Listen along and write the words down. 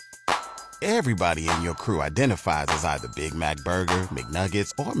Everybody in your crew identifies as either Big Mac Burger,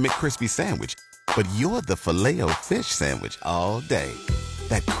 McNuggets, or McCrispy Sandwich. But you're the Filet-O-Fish Sandwich all day.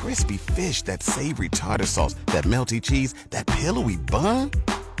 That crispy fish, that savory tartar sauce, that melty cheese, that pillowy bun.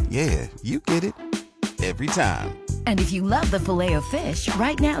 Yeah, you get it. Every time. And if you love the Filet-O-Fish,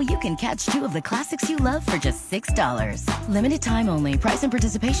 right now you can catch two of the classics you love for just $6. Limited time only. Price and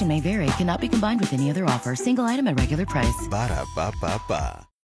participation may vary. Cannot be combined with any other offer. Single item at regular price. Ba-da-ba-ba-ba.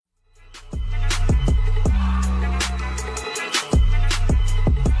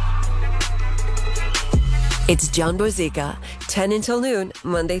 It's John Bozica, 10 until noon,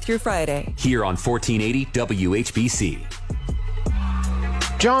 Monday through Friday. Here on 1480 WHBC.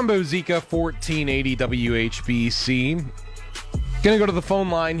 John Bozica, 1480 WHBC. Going to go to the phone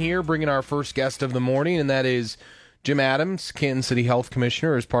line here, bringing our first guest of the morning, and that is Jim Adams, Canton City Health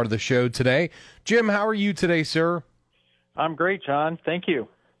Commissioner, as part of the show today. Jim, how are you today, sir? I'm great, John. Thank you.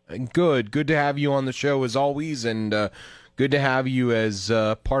 Good. Good to have you on the show as always, and good to have you as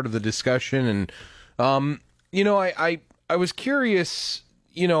part of the discussion. And, I was curious,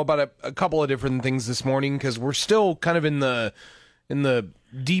 about a couple of different things this morning, because we're still kind of in the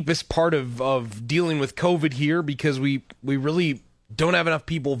deepest part of dealing with COVID here, because we really don't have enough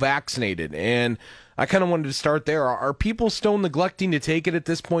people vaccinated. And I kind of wanted to start there. Are people still neglecting to take it at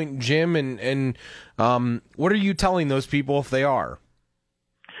this point, Jim? And what are you telling those people if they are?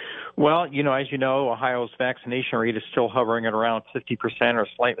 Well, as you know, Ohio's vaccination rate is still hovering at around 50% or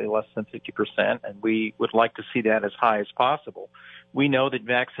slightly less than 50%, and we would like to see that as high as possible. We know that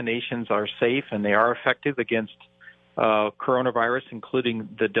vaccinations are safe and they are effective against coronavirus, including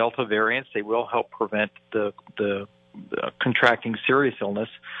the Delta variants. They will help prevent the contracting serious illness.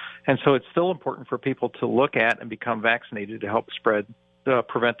 And so it's still important for people to look at and become vaccinated to help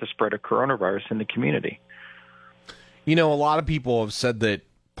prevent the spread of coronavirus in the community. A lot of people have said that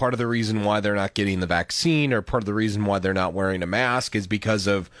part of the reason why they're not getting the vaccine, or part of the reason why they're not wearing a mask, is because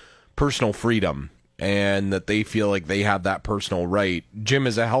of personal freedom, and that they feel like they have that personal right. Jim,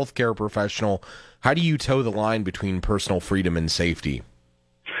 as a healthcare professional, how do you toe the line between personal freedom and safety?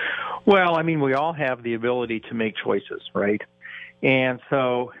 Well, we all have the ability to make choices, right? And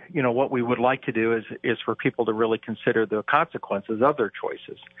so, what we would like to do is for people to really consider the consequences of their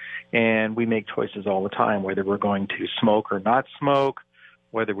choices. And we make choices all the time, whether we're going to smoke or not smoke,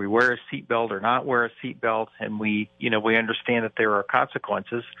 whether we wear a seatbelt or not wear a seatbelt, and we understand that there are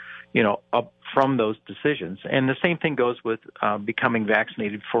consequences, up from those decisions. And the same thing goes with becoming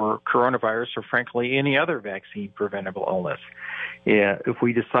vaccinated for coronavirus, or frankly any other vaccine preventable illness. If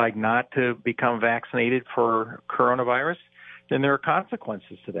we decide not to become vaccinated for coronavirus, then there are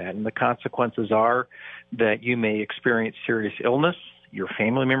consequences to that, and the consequences are that you may experience serious illness, your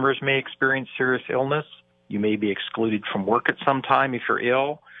family members may experience serious illness. You may be excluded from work at some time if you're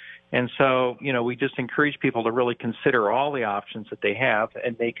ill. And so, we just encourage people to really consider all the options that they have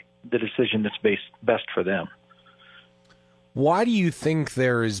and make the decision that's best for them. Why do you think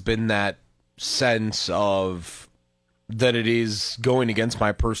there has been that sense of that it is going against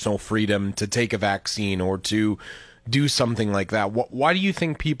my personal freedom to take a vaccine or to do something like that? Why do you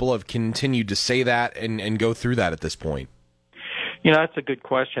think people have continued to say that and go through that at this point? That's a good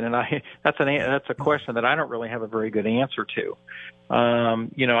question, and that's a question that I don't really have a very good answer to.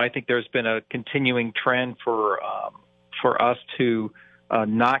 I think there's been a continuing trend for us to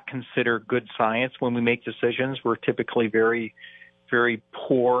not consider good science when we make decisions. We're typically very, very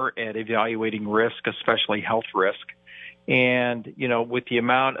poor at evaluating risk, especially health risk. And with the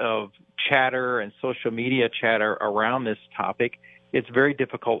amount of chatter and social media chatter around this topic, it's very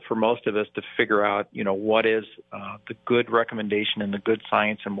difficult for most of us to figure out, what is the good recommendation and the good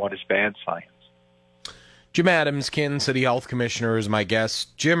science and what is bad science. Jim Adams, Canton City Health Commissioner, is my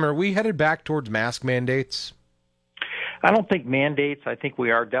guest. Jim, are we headed back towards mask mandates? I don't think mandates. I think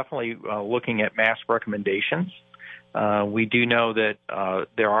we are definitely looking at mask recommendations. We do know that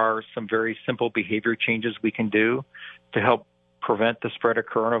there are some very simple behavior changes we can do to help prevent the spread of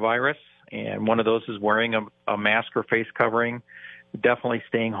coronavirus. And one of those is wearing a mask or face covering, definitely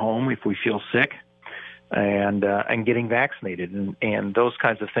staying home if we feel sick, and getting vaccinated. And those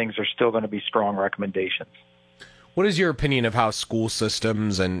kinds of things are still going to be strong recommendations. What is your opinion of how school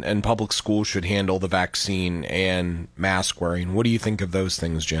systems and public schools should handle the vaccine and mask wearing? What do you think of those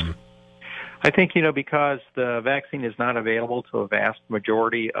things, Jim? I think, because the vaccine is not available to a vast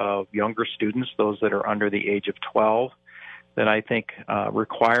majority of younger students, those that are under the age of 12, then I think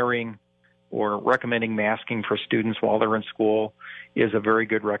requiring or recommending masking for students while they're in school is a very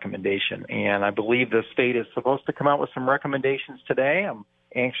good recommendation. And I believe the state is supposed to come out with some recommendations today. I'm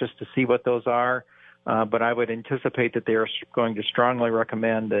anxious to see what those are. But I would anticipate that they are going to strongly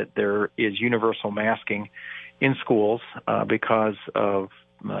recommend that there is universal masking in schools because of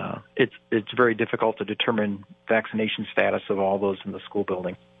it's very difficult to determine vaccination status of all those in the school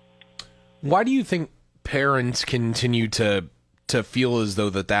building. Why do you think parents continue to feel as though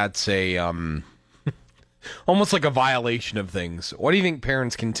that's a almost like a violation of things? Why do you think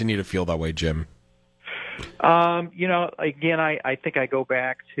parents continue to feel that way, Jim? Again, I think I go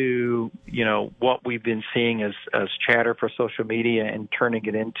back to, what we've been seeing as chatter for social media and turning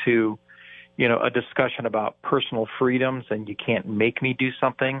it into, a discussion about personal freedoms and you can't make me do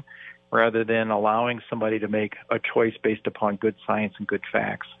something rather than allowing somebody to make a choice based upon good science and good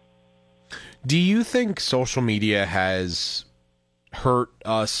facts. Do you think social media has hurt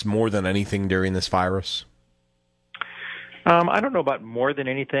us more than anything during this virus? I don't know about more than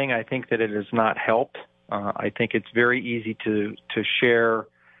anything. I think that it has not helped. I think it's very easy to share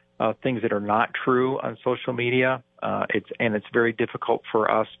things that are not true on social media. It's very difficult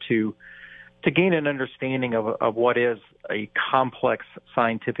for us to gain an understanding of what is a complex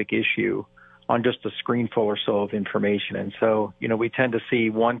scientific issue on just a screenful or so of information. And so, we tend to see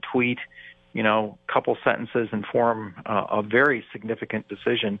one tweet, couple sentences and form a very significant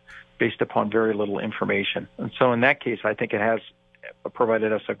decision based upon very little information. And so in that case, I think it has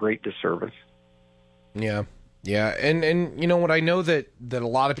provided us a great disservice. Yeah. And you know what? I know that a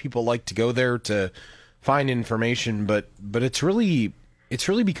lot of people like to go there to find information, but it's really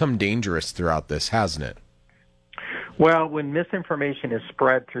become dangerous throughout this, hasn't it? Well, when misinformation is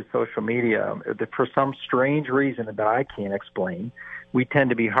spread through social media, for some strange reason that I can't explain, we tend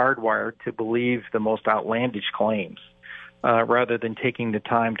to be hardwired to believe the most outlandish claims rather than taking the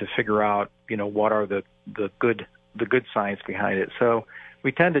time to figure out, what are the good science behind it. So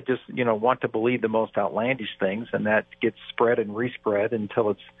we tend to just, want to believe the most outlandish things, and that gets spread and respread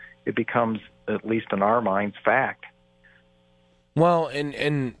until it becomes, at least in our minds, fact. Well,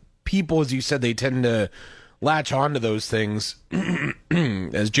 and people, as you said, they tend to latch on to those things.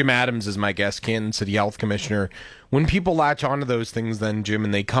 As Jim Adams is my guest, Canton City Health Commissioner, when people latch on to those things, then, Jim,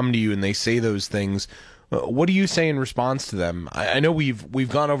 and they come to you and they say those things, what do you say in response to them? I know we've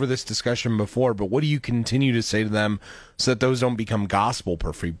gone over this discussion before, but what do you continue to say to them so that those don't become gospel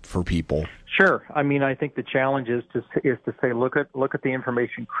for people? Sure. I mean, I think the challenge is to say, look at the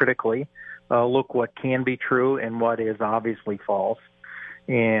information critically, look what can be true and what is obviously false.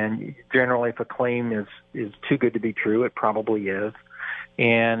 And generally, if a claim is too good to be true, it probably is.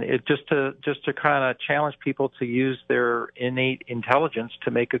 And it just to kind of challenge people to use their innate intelligence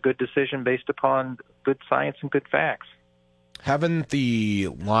to make a good decision based upon good science and good facts. Haven't the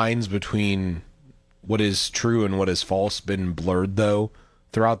lines between what is true and what is false been blurred, though,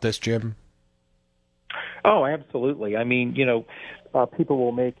 throughout this, Jim? Oh, absolutely. I mean, people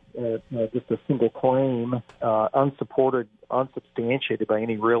will make just a single claim, unsubstantiated by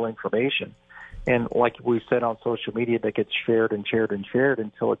any real information. And like we said on social media, that gets shared and shared and shared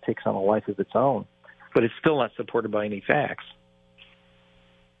until it takes on a life of its own. But it's still not supported by any facts.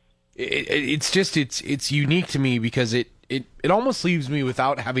 It's unique to me because it almost leaves me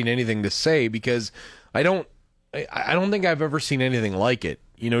without having anything to say, because I don't think I've ever seen anything like it.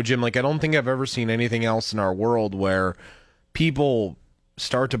 Jim, I don't think I've ever seen anything else in our world where people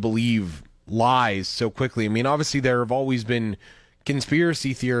start to believe lies so quickly. I mean, obviously there have always been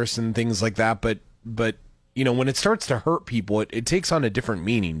conspiracy theorists and things like that, but when it starts to hurt people, it takes on a different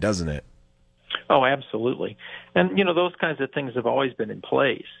meaning, doesn't it? Oh, absolutely. And those kinds of things have always been in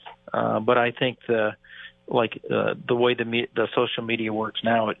place. But I think the way the social media works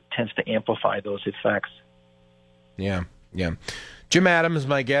now, it tends to amplify those effects. Yeah. Jim Adams is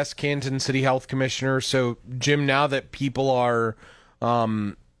my guest, Canton City Health Commissioner. So, Jim, now that people are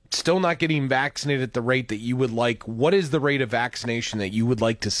still not getting vaccinated at the rate that you would like, what is the rate of vaccination that you would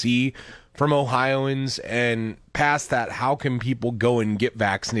like to see from Ohioans? And past that, how can people go and get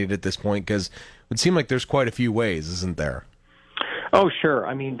vaccinated at this point? Because it would seem like there's quite a few ways, isn't there? Oh, sure.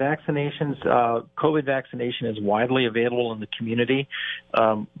 I mean, vaccinations, COVID vaccination is widely available in the community.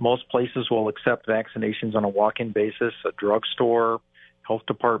 Most places will accept vaccinations on a walk-in basis, a drugstore, health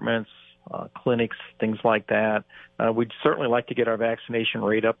departments, clinics, things like that. We'd certainly like to get our vaccination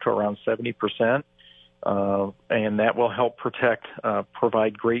rate up to around 70%, and that will help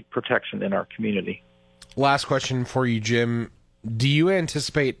provide great protection in our community. Last question for you, Jim. Do you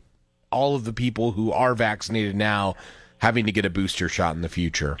anticipate all of the people who are vaccinated now having to get a booster shot in the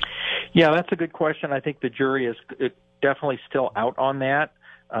future? Yeah, that's a good question. I think the jury is definitely still out on that.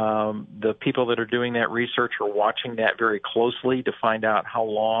 The people that are doing that research are watching that very closely to find out how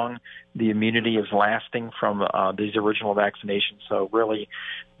long the immunity is lasting from these original vaccinations. So really,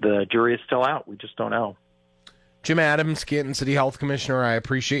 the jury is still out. We just don't know. Jim Adams, Canton City Health Commissioner, I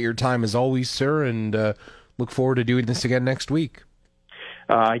appreciate your time as always, sir, and look forward to doing this again next week.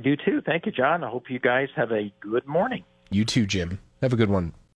 I do too. Thank you, John. I hope you guys have a good morning. You too, Jim. Have a good one.